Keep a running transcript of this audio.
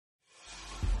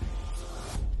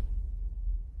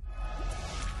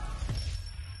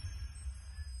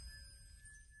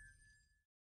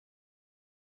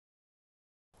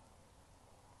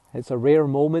It's a rare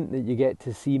moment that you get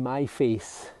to see my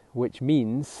face, which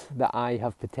means that I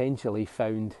have potentially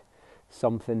found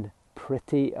something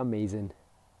pretty amazing.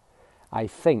 I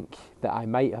think that I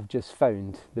might have just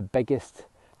found the biggest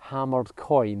hammered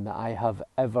coin that I have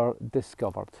ever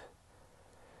discovered.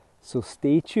 So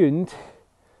stay tuned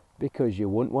because you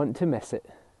won't want to miss it.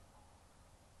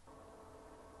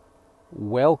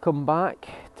 Welcome back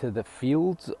to the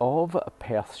fields of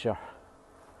Perthshire.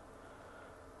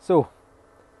 So,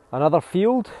 another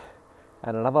field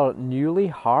and another newly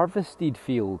harvested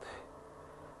field.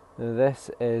 Now, this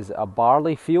is a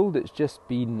barley field. It's just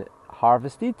been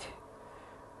harvested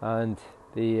and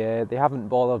they haven't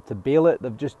bothered to bale it.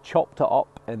 They've just chopped it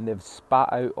up and they've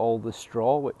spat out all the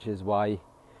straw, which is why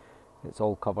it's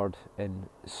all covered in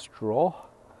straw.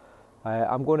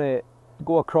 I'm going to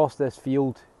go across this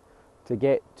field to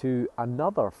get to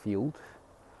another field,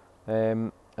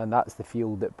 and that's the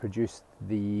field that produced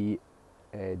the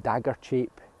dagger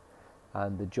chape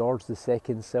and the George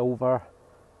II silver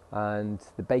and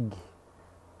the big,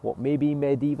 what may be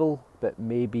medieval but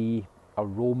may be a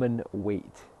Roman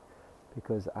weight,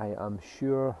 because I am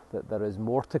sure that there is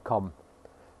more to come.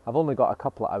 I've only got a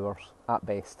couple of hours at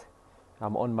best.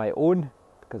 I'm on my own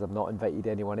because I've not invited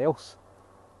anyone else,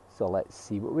 so let's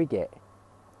see what we get.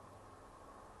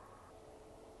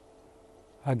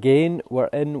 Again, we're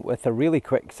in with a really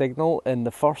quick signal in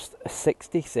the first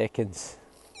 60 seconds.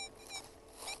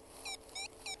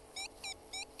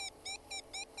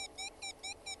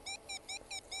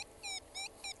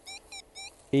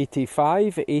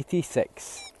 $85,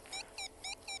 $86.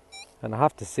 And I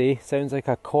have to say, sounds like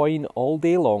a coin all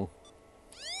day long.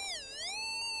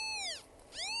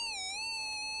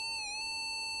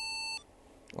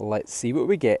 Let's see what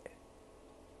we get.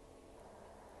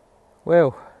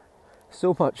 Well,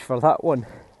 so much for that one.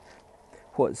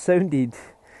 What sounded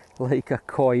like a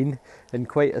coin and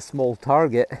quite a small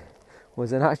target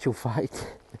was in actual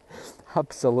fact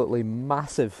absolutely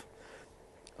massive.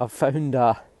 I found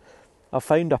a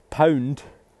pound,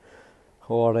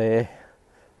 or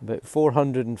about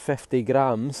 450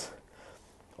 grams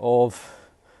of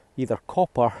either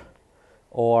copper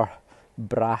or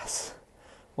brass,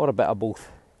 or a bit of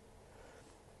both.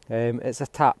 It's a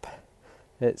tap.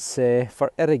 It's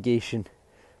for irrigation.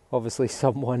 Obviously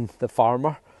someone, the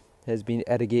farmer, has been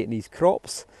irrigating his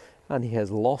crops and he has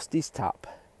lost his tap.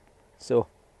 So,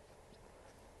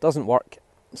 doesn't work.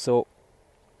 So,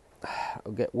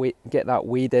 I'll get that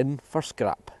weighed in for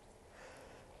scrap.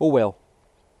 Oh well.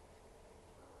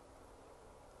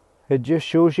 It just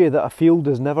shows you that a field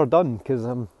is never done, because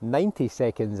I'm 90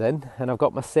 seconds in and I've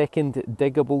got my second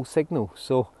diggable signal.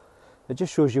 So it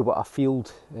just shows you what a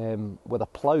field with a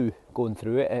plough going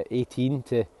through it at 18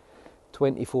 to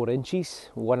 24 inches,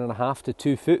 1.5 to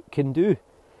 2 foot can do.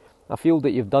 A field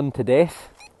that you've done to death.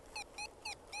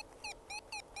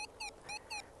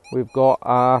 We've got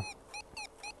a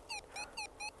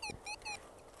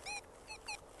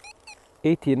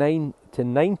 89 to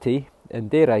 90, and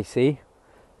dare I say,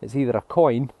 it's either a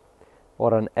coin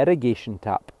or an irrigation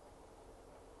tap.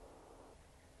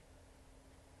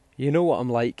 You know what I'm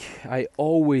like, I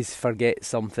always forget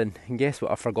something, and guess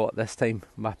what I forgot this time?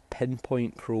 My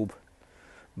pinpoint probe.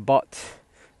 But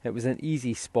it was an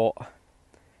easy spot.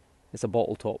 It's a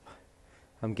bottle top.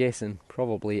 I'm guessing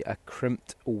probably a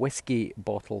crimped whiskey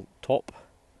bottle top.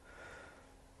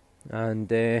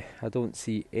 And I don't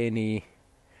see any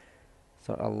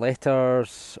sort of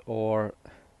letters or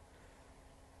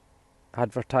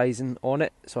advertising on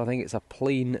it, so I think it's a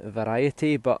plain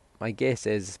variety, but my guess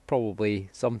is probably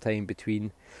sometime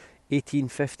between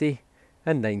 1850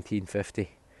 and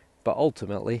 1950, but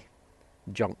ultimately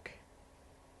junk.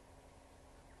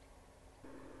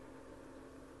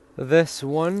 This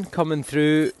one coming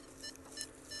through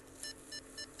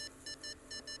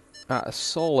at a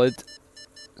solid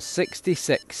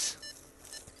 66.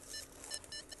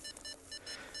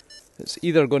 It's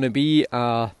either going to be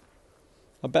a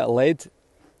bit of lead,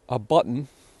 a button,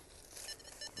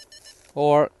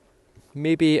 or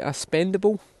maybe a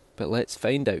spendable, but let's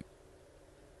find out.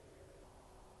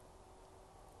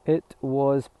 It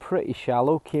was pretty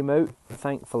shallow, came out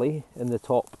thankfully in the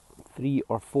top 3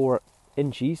 or 4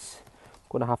 inches. I'm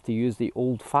going to have to use the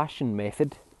old-fashioned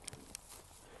method,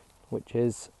 which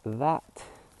is that.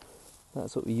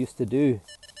 That's what we used to do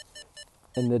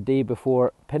in the day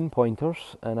before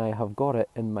pinpointers, and I have got it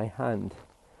in my hand,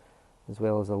 as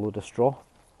well as a load of straw.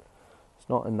 It's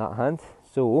not in that hand,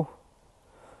 so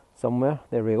somewhere,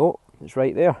 there we go, it's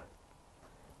right there.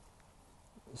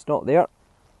 It's not there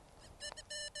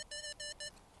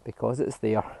because it's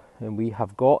there, and we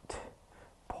have got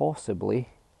possibly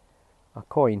a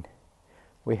coin.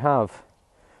 We have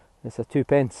It's a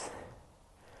 2p.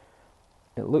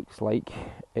 It looks like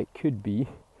it could be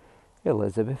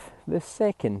Elizabeth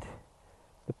II,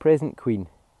 the present Queen.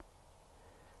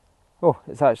 Oh,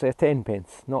 it's actually a 10p,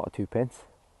 not a 2p.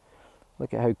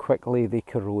 Look at how quickly they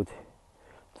corrode.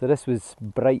 So this was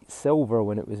bright silver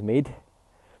when it was made.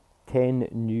 10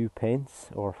 new pence,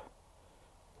 or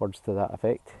words to that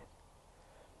effect.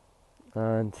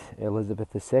 And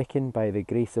Elizabeth II, by the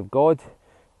grace of God,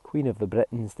 Queen of the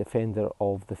Britons, Defender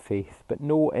of the Faith, but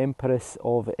no Empress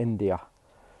of India,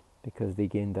 because they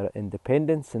gained their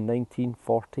independence in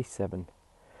 1947.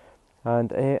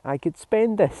 And I could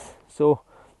spend this, so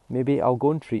maybe I'll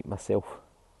go and treat myself.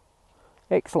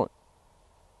 Excellent.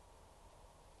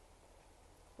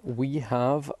 We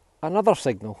have another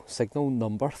signal, signal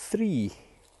number 3.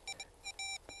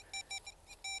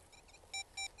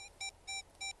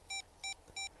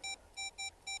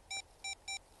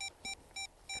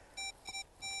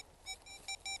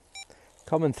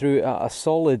 Coming through at a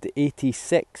solid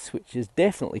 86, which is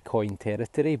definitely coin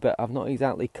territory, but I've not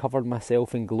exactly covered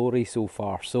myself in glory so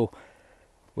far, so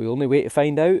the only way to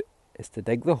find out is to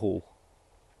dig the hole.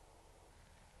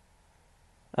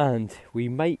 And we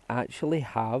might actually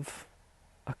have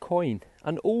a coin,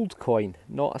 an old coin,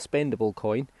 not a spendable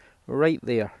coin, right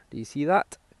there. Do you see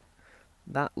that?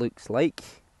 That looks like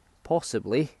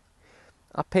possibly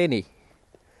a penny.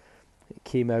 It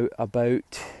came out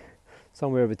about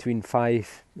somewhere between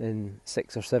 5 and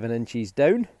 6 or 7 inches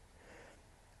down,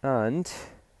 and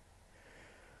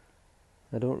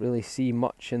I don't really see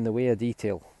much in the way of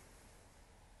detail.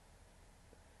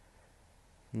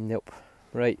 Nope.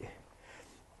 Right,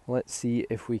 let's see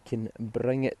if we can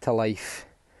bring it to life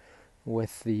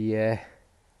with the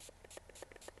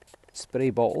spray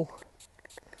bottle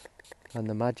and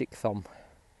the magic thumb.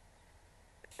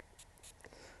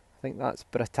 I think that's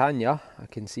Britannia, I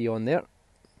can see on there.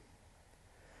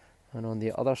 And on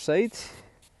the other side,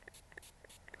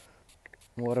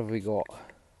 what have we got?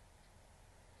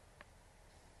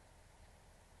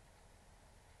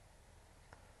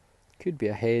 Could be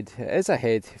a head. It is a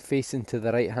head facing to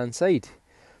the right hand side.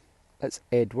 It's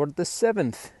Edward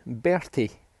VII,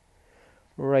 Bertie.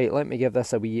 Right, let me give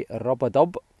this a wee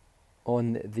rub-a-dub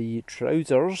on the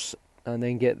trousers and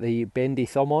then get the bendy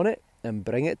thumb on it and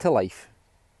bring it to life.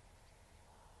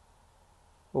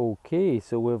 Okay,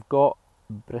 so we've got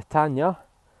Britannia,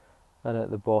 and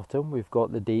at the bottom we've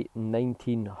got the date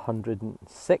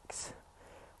 1906,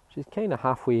 which is kind of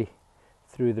halfway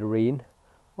through the reign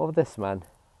of this man,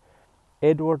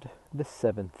 Edward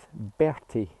VII,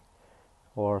 Bertie,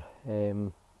 or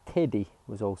Teddy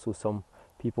was also some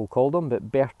people called him,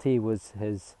 but Bertie was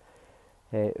his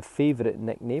favourite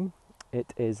nickname.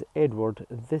 It is Edward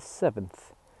VII,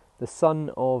 the son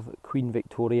of Queen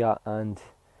Victoria and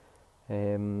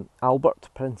Albert,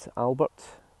 Prince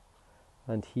Albert,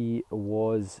 and he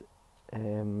was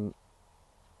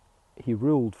he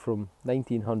ruled from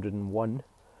 1901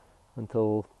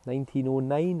 until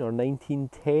 1909 or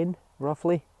 1910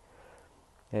 roughly.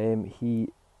 He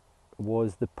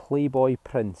was the Playboy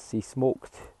Prince. He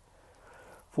smoked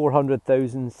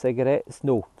 400,000 cigarettes.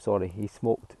 No, sorry, he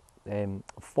smoked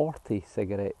 40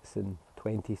 cigarettes and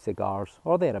 20 cigars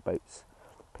or thereabouts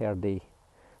per day.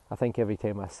 I think every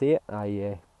time I say it,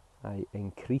 I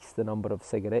increase the number of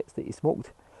cigarettes that he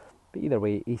smoked. But either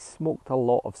way, he smoked a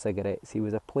lot of cigarettes. He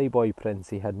was a Playboy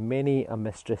Prince. He had many a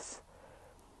mistress.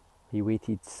 He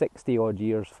waited 60 odd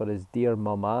years for his dear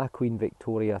mama, Queen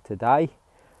Victoria, to die.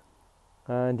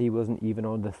 And he wasn't even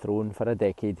on the throne for a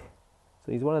decade.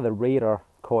 So he's one of the rarer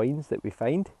coins that we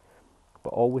find,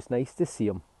 but always nice to see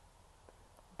him.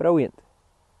 Brilliant.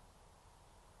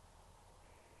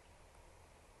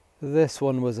 This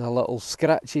one was a little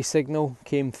scratchy signal,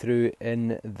 came through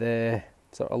in the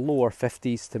sort of lower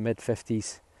 50s to mid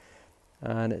 50s,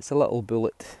 and it's a little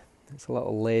bullet, it's a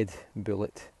little lead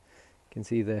bullet. You can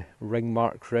see the ring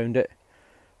mark round it,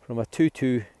 from a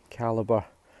 .22 calibre,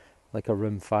 like a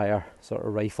rimfire sort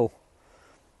of rifle.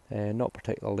 Not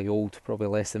particularly old, probably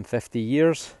less than 50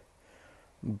 years,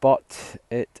 but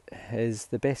it is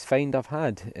the best find I've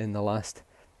had in the last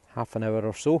half an hour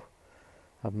or so.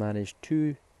 I've managed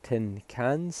 2 tin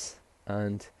cans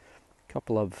and a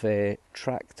couple of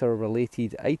tractor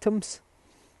related items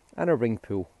and a ring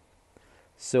pull.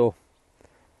 So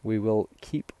we will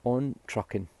keep on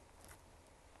trucking.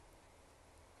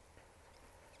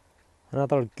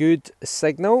 Another good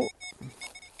signal.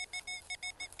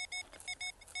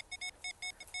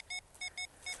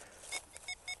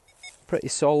 Pretty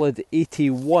solid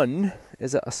 81.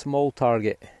 Is it a small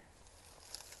target?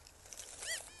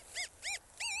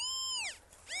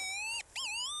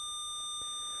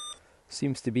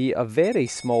 Seems to be a very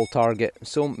small target,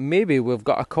 so maybe we've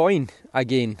got a coin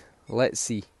again. Let's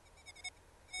see.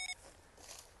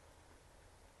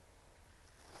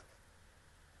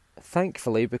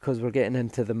 Thankfully, because we're getting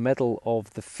into the middle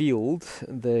of the field,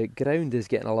 the ground is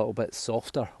getting a little bit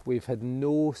softer. We've had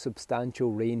no substantial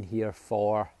rain here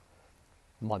for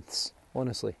months,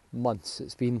 honestly, months.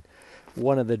 It's been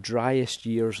one of the driest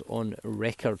years on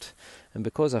record, and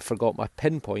because I forgot my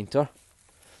pinpointer,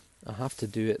 I have to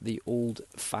do it the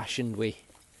old-fashioned way.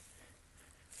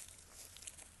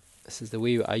 This is the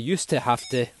way I used to have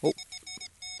to.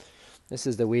 This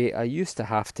is the way I used to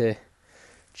have to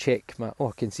check my. Oh,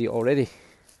 I can see it already,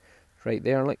 right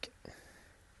there. Look.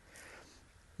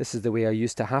 This is the way I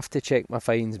used to have to check my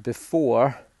finds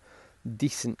before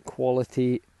decent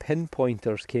quality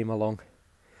pinpointers came along.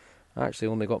 I actually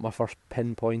only got my first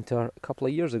pinpointer a couple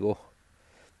of years ago,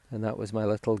 and that was my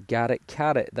little Garrett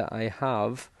carrot that I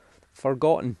have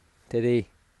forgotten today.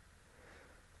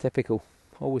 Typical,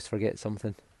 always forget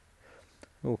something.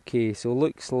 Okay, so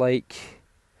looks like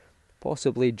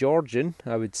possibly Georgian,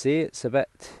 I would say. It's a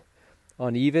bit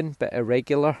uneven, bit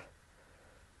irregular.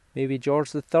 Maybe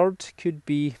George the Third, could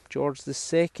be George the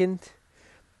Second.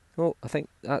 Oh, I think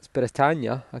that's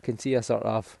Britannia. I can see a sort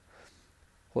of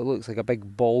what looks like a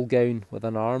big ball gown with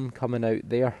an arm coming out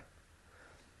there.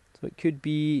 So it could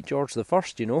be George the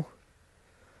First, you know.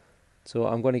 So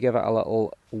I'm going to give it a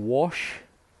little wash.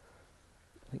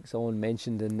 I think someone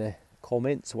mentioned in the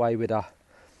comments, why would I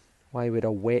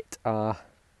wet a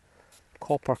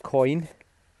copper coin?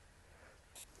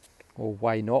 Or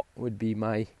why not, would be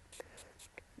my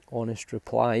honest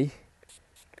reply.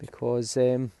 Because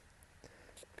I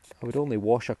would only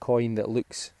wash a coin that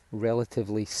looks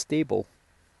relatively stable.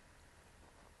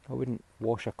 I wouldn't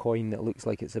wash a coin that looks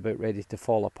like it's about ready to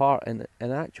fall apart. And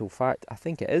in actual fact, I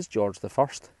think it is George the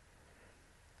First.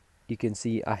 You can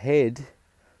see a head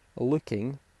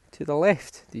looking to the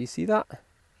left. Do you see that?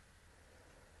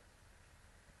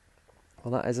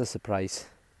 Well, that is a surprise.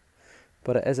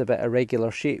 But it is a bit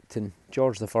irregular shaped, and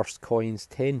George the First coins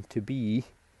tend to be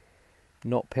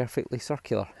not perfectly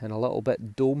circular and a little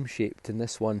bit dome shaped. In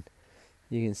this one,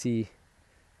 you can see,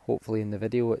 hopefully in the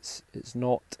video, it's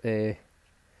not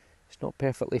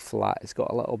perfectly flat. It's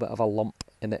got a little bit of a lump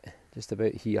in it just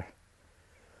about here,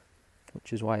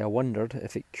 which is why I wondered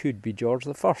if it could be George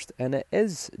the First, and it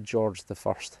is George the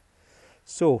First.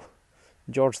 So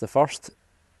George the First,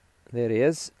 there he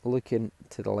is, looking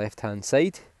to the left hand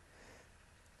side,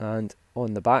 and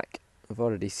on the back we've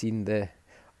already seen the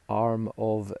arm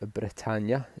of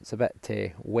Britannia. It's a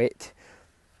bit wet,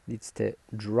 needs to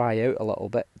dry out a little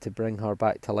bit to bring her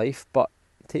back to life, but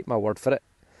take my word for it,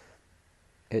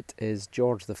 it is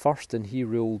George the First, and he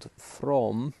ruled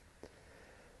from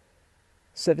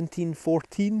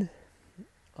 1714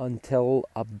 until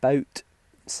about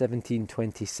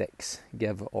 1726,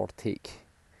 give or take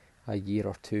a year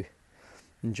or two.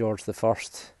 And George the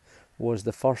First was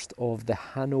the first of the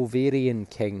Hanoverian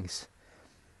kings.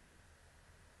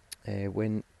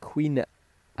 When Queen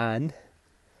Anne,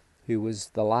 who was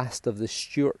the last of the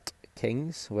Stuart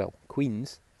kings, well,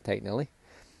 queens technically,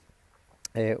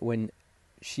 when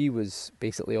she was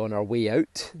basically on her way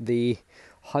out, they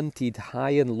hunted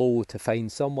high and low to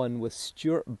find someone with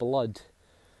Stuart blood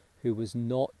who was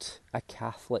not a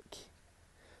Catholic,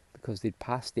 because they'd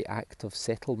passed the Act of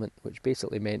Settlement, which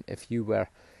basically meant if you were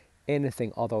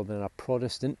anything other than a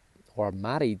Protestant or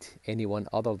married anyone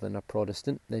other than a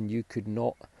Protestant, then you could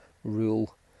not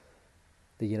rule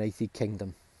the United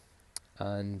Kingdom.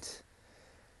 And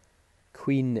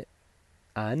Queen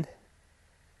Anne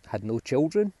had no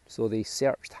children, so they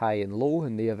searched high and low,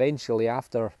 and they eventually,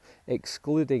 after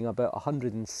excluding about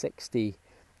 160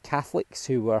 Catholics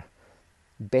who were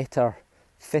better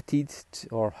fitted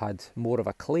or had more of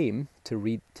a claim to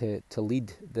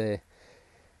lead the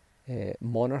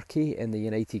monarchy in the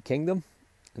United Kingdom,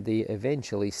 they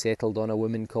eventually settled on a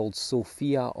woman called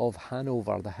Sophia of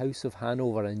Hanover, the House of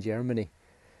Hanover in Germany.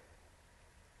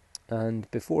 And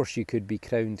before she could be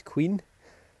crowned queen,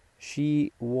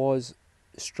 she was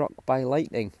struck by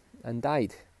lightning and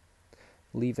died,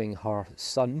 leaving her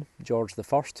son, George the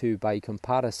First, who by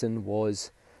comparison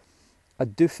was a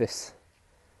doofus.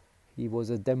 He was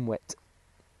a dimwit.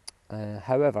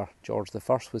 However, George the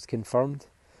First was confirmed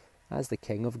as the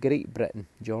King of Great Britain,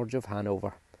 George of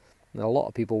Hanover. And a lot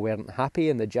of people weren't happy,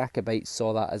 and the Jacobites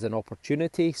saw that as an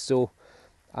opportunity, so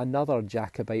another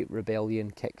Jacobite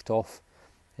rebellion kicked off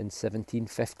in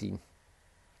 1715.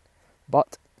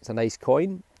 But it's a nice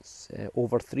coin. It's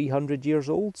over 300 years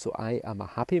old, so I am a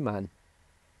happy man.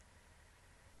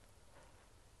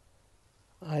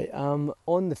 I am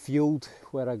on the field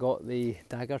where I got the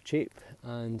dagger shape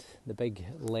and the big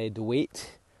lead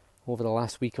weight over the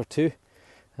last week or two.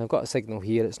 I've got a signal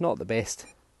here, it's not the best.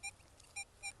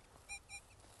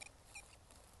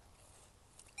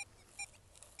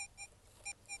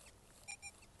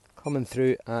 Coming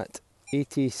through at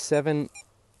 87,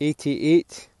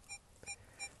 88,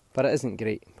 but it isn't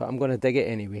great, but I'm going to dig it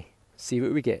anyway, see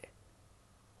what we get.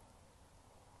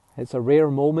 It's a rare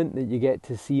moment that you get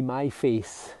to see my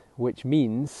face, which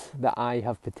means that I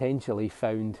have potentially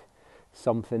found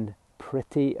something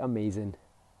pretty amazing.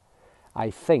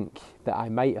 I think that I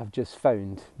might have just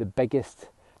found the biggest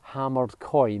hammered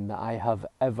coin that I have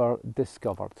ever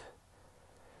discovered.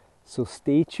 So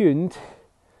stay tuned,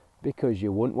 because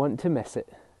you won't want to miss it.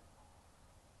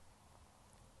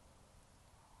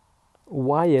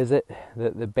 Why is it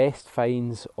that the best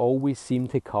finds always seem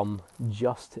to come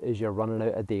just as you're running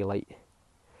out of daylight?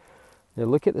 Now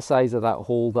look at the size of that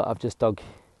hole that I've just dug.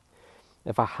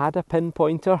 If I had a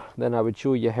pinpointer, then I would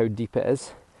show you how deep it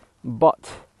is.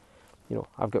 But, you know,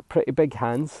 I've got pretty big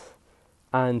hands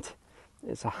and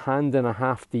it's a hand and a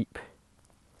half deep.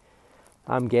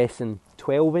 I'm guessing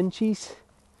 12 inches.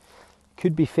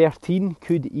 Could be 13,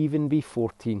 could even be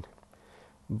 14.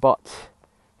 But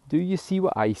do you see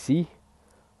what I see?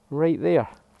 Right there.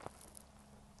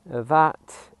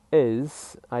 That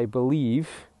is, I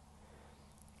believe,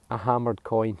 a hammered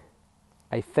coin.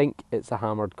 I think it's a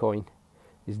hammered coin.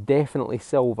 It's definitely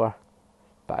silver,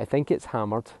 but I think it's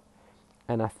hammered,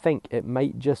 and I think it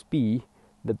might just be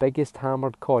the biggest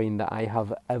hammered coin that I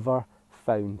have ever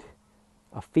found.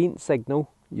 A faint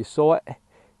signal, you saw it,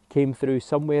 came through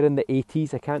somewhere in the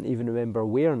 80s, I can't even remember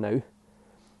where now.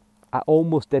 I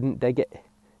almost didn't dig it.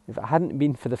 If it hadn't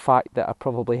been for the fact that I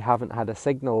probably haven't had a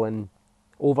signal in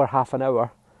over half an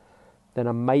hour, then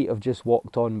I might have just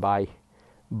walked on by.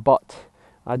 But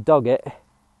I dug it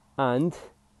and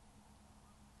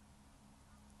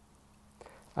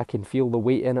I can feel the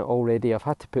weight in it already. I've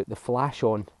had to put the flash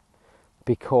on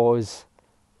because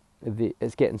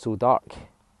it's getting so dark.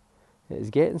 It's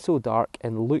getting so dark,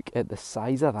 and look at the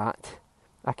size of that.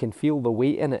 I can feel the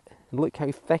weight in it, and look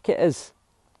how thick it is.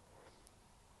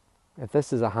 If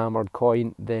this is a hammered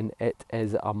coin, then it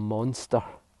is a monster.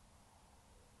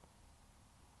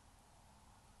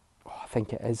 Oh, I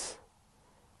think it is.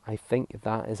 I think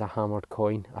that is a hammered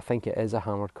coin. I think it is a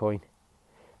hammered coin.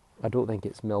 I don't think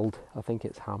it's milled. I think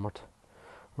it's hammered.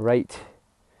 Right.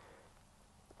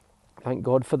 Thank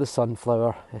God for the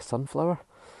sunflower.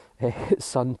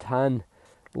 Suntan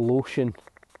lotion.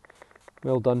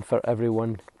 Well done for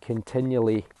everyone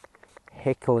continually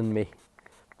heckling me,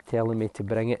 telling me to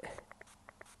bring it.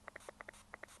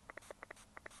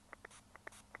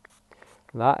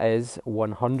 That is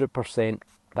 100%,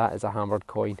 that is a hammered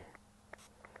coin.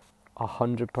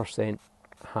 100%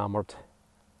 hammered.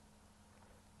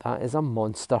 That is a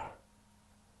monster.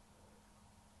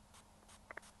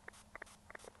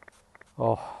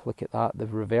 Oh, look at that. The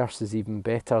reverse is even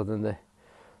better than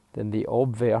the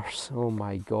obverse. Oh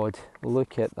my God,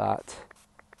 look at that.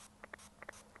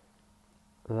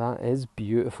 That is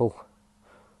beautiful.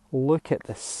 Look at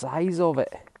the size of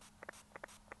it.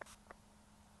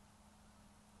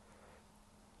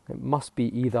 It must be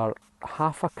either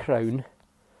half a crown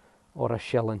or a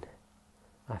shilling,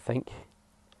 I think,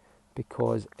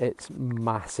 because it's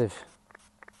massive.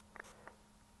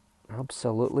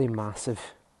 Absolutely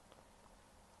massive.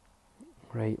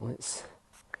 Right, let's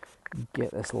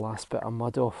get this last bit of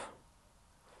mud off.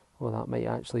 Well, that might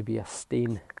actually be a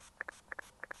stain.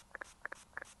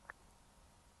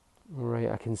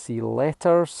 Right, I can see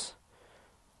letters.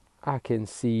 I can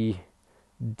see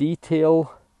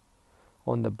detail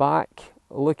on the back.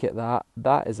 Look at that.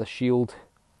 That is a shield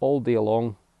all day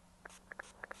long.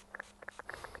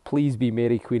 Please be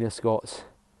Mary Queen of Scots.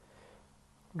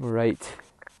 Right.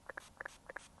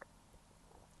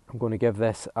 I'm going to give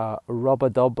this a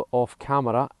rub-a-dub off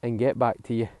camera and get back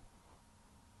to you.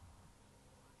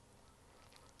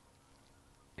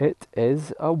 It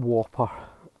is a whopper.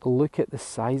 Look at the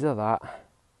size of that.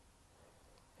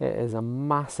 It is a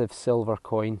massive silver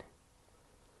coin.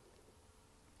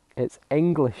 It's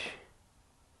English.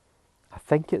 I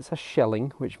think it's a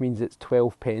shilling, which means it's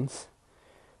 12 pence.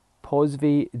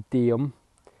 Posve deum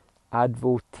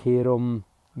advoterum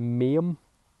meum,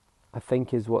 I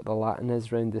think is what the Latin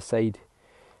is round the side.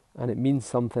 And it means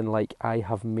something like, I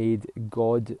have made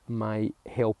God my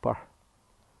helper.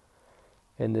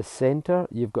 In the centre,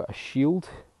 you've got a shield.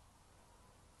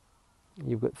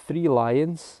 You've got 3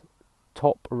 lions,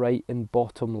 top right and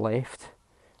bottom left.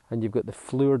 And you've got the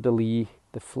fleur-de-lis,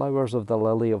 the flowers of the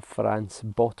lily of France,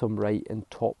 bottom right and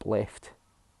top left.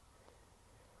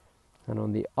 And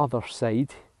on the other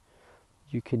side,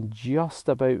 you can just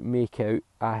about make out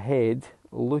a head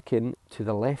looking to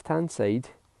the left-hand side,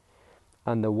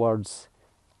 and the words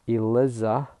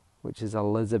Eliza, which is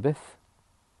Elizabeth.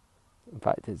 In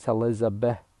fact, it's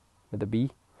Elizabeth with a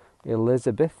B.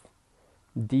 Elizabeth,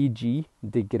 DG,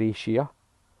 de Gracia.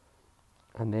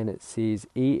 And then it says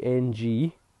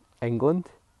ANG, England,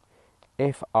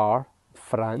 FR,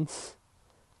 France,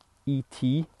 ET,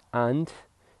 and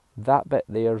that bit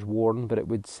there's worn, but it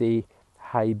would say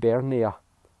Hibernia,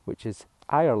 which is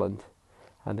Ireland.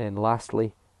 And then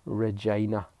lastly,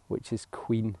 Regina, which is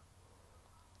Queen.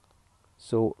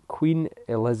 So Queen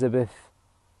Elizabeth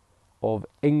of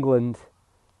England,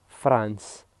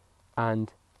 France,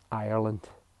 and Ireland.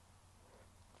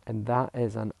 And that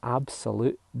is an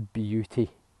absolute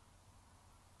beauty.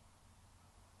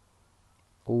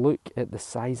 Look at the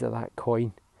size of that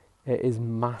coin. It is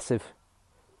massive.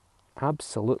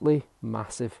 Absolutely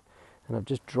massive. And I've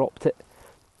just dropped it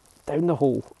down the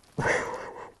hole.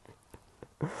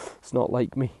 It's not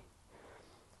like me.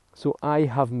 So I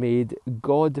have made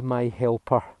God my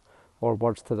helper, or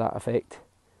words to that effect.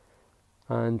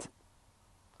 And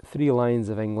 3 lions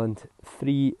of England,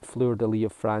 3 fleur-de-lis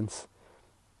of France.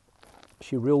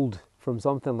 She ruled from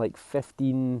something like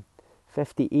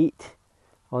 1558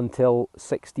 until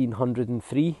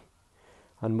 1603,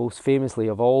 and most famously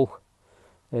of all,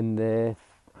 in the,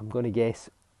 I'm going to guess,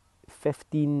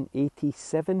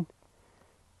 1587,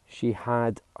 she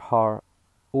had her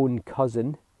own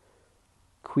cousin,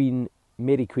 Queen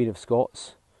Mary, Queen of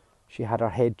Scots. She had her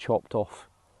head chopped off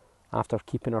after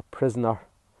keeping her prisoner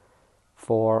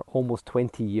for almost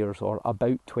 20 years, or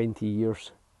about 20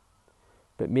 years.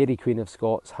 But Mary, Queen of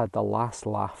Scots, had the last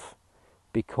laugh,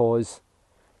 because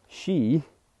she,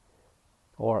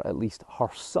 or at least her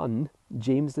son,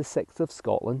 James VI of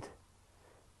Scotland,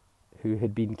 who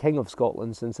had been King of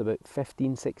Scotland since about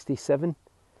 1567,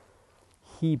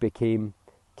 he became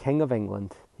King of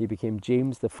England. He became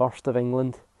James I of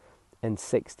England in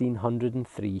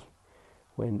 1603,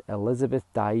 when Elizabeth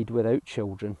died without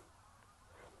children.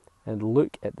 And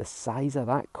look at the size of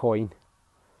that coin.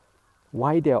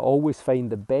 Why do I always find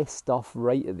the best stuff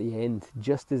right at the end,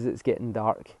 just as it's getting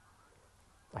dark?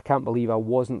 I can't believe I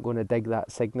wasn't going to dig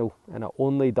that signal, and I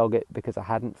only dug it because I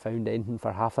hadn't found anything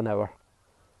for half an hour.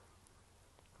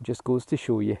 Just goes to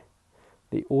show you,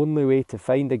 the only way to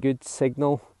find a good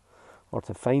signal, or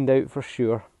to find out for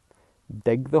sure,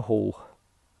 dig the hole.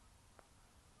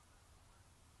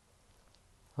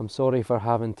 I'm sorry for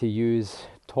having to use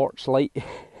torchlight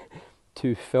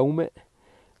to film it,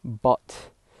 but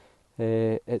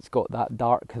it's got that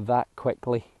dark that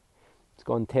quickly. It's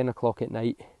gone 10 o'clock at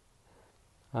night,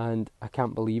 and I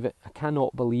can't believe it. I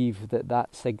cannot believe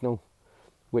that signal,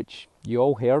 which you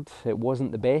all heard, it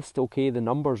wasn't the best. Okay, the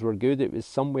numbers were good. It was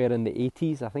somewhere in the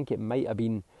 80s. I think it might have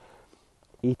been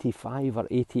 85 or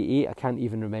 88. I can't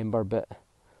even remember, but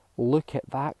look at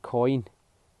that coin.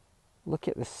 Look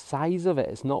at the size of it.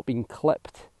 It's not been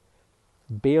clipped.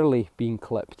 Barely been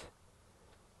clipped.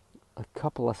 A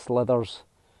couple of slithers.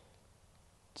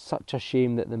 Such a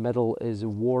shame that the middle is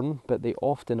worn, but they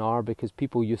often are, because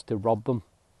people used to rub them,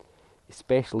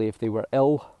 especially if they were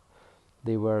ill.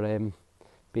 They were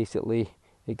basically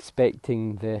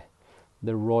expecting the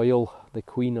royal, the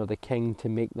queen or the king, to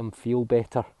make them feel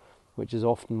better, which is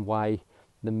often why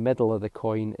the middle of the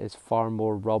coin is far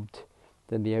more rubbed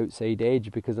than the outside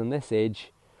edge, because on this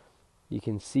edge you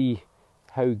can see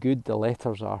how good the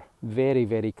letters are. Very,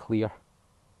 very clear.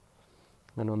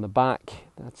 And on the back,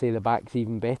 I'd say the back's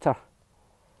even better.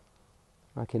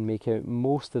 I can make out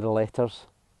most of the letters,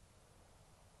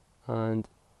 and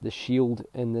the shield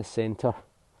in the centre.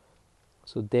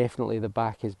 So definitely the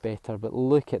back is better, but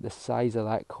look at the size of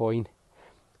that coin.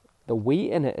 The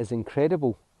weight in it is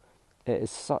incredible. It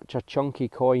is such a chunky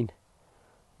coin,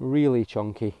 really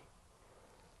chunky.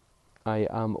 I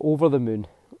am over the moon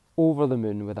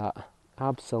with that.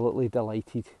 Absolutely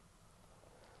delighted.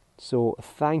 So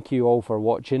thank you all for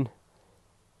watching.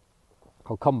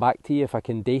 I'll come back to you if I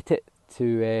can date it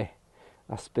to a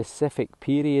specific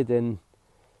period in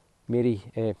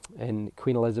in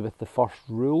Queen Elizabeth I's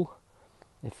rule.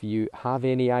 If you have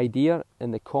any idea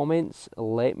in the comments,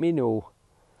 let me know.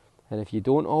 And if you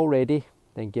don't already,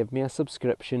 then give me a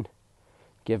subscription,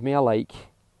 give me a like,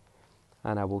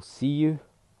 and I will see you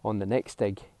on the next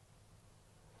dig.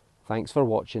 Thanks for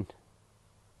watching.